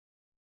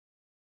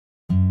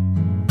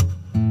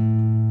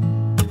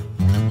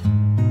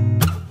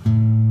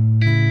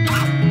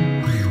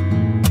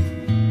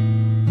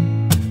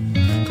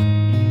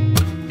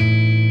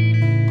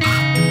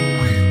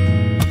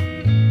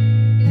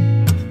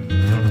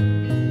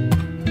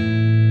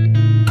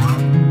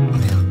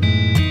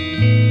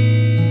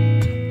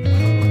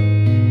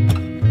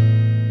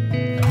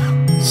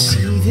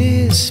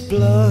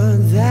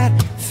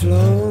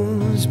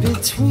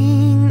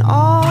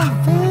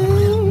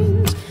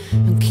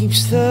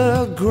keeps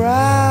the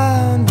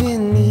ground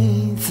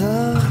beneath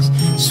us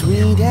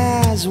sweet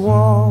as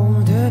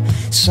water,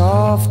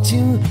 soft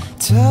to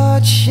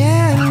touch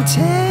and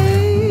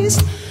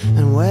taste,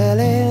 and well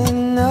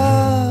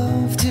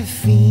enough to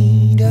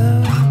feed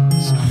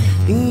us.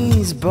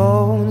 These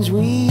bones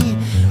we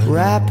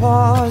wrap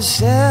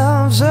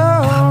ourselves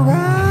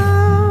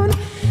around,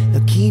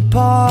 they'll keep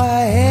our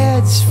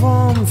heads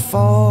from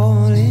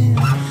falling,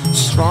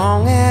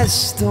 strong as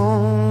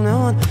stone,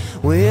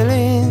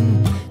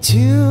 unwilling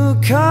to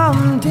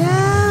come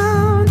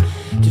down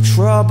to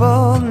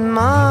troubled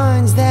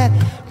minds that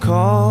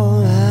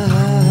call.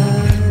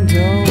 I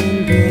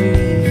don't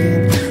believe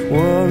in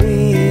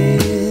worrying.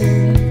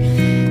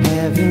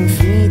 Having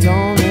feet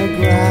on the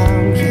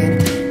ground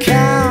can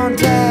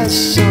count as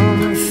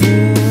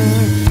something.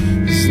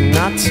 It's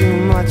not too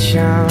much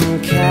I'm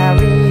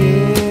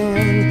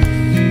carrying,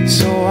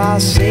 so I'll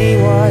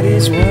say what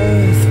is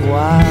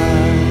worthwhile.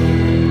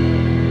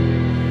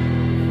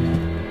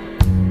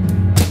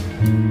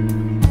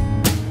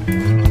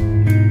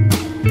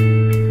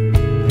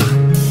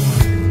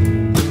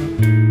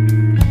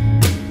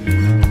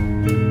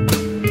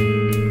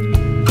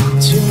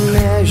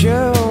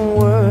 Measure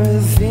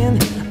worth in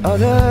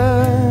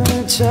other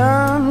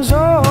terms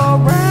or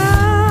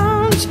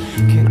rounds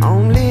can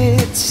only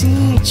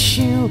teach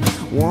you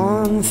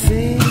one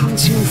thing: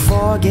 to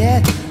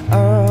forget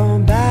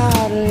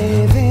about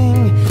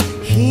living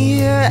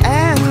here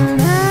and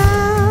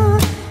now.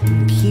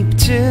 Keep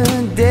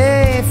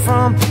today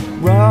from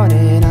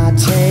running. I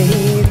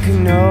take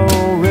no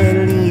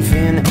relief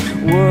in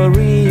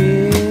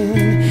worrying.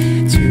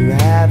 To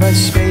have a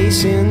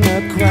space in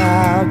the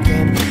crowd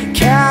can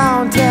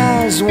count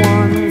as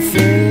one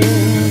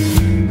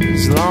thing,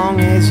 as long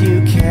as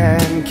you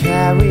can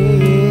carry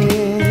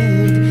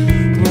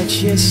it. What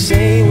you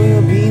say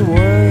will be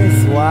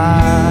worthwhile.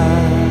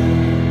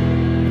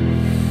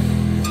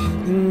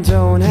 And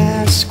don't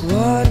ask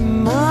what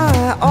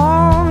my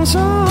arms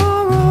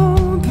are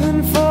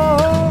open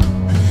for.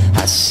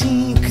 I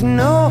seek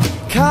no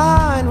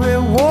kind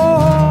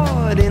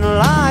reward in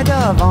light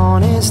of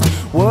honest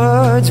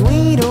words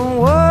we don't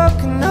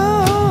work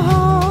no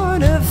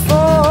harder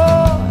for.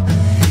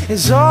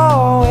 There's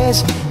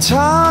always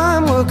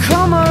time will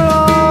come along.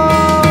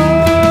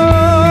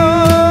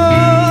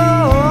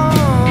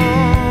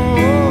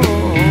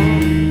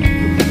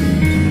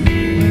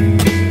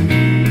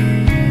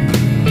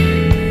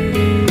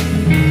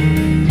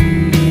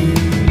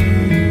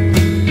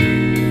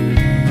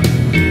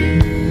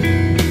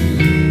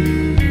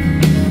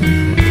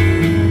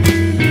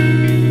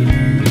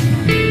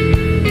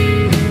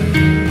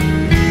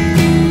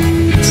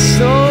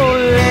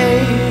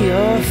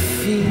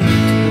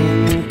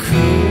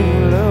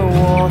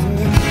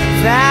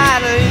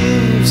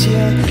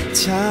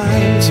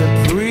 Time to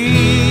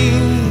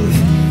breathe,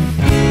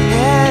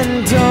 and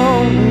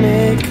don't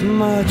make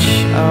much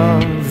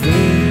of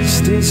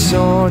this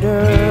disorder.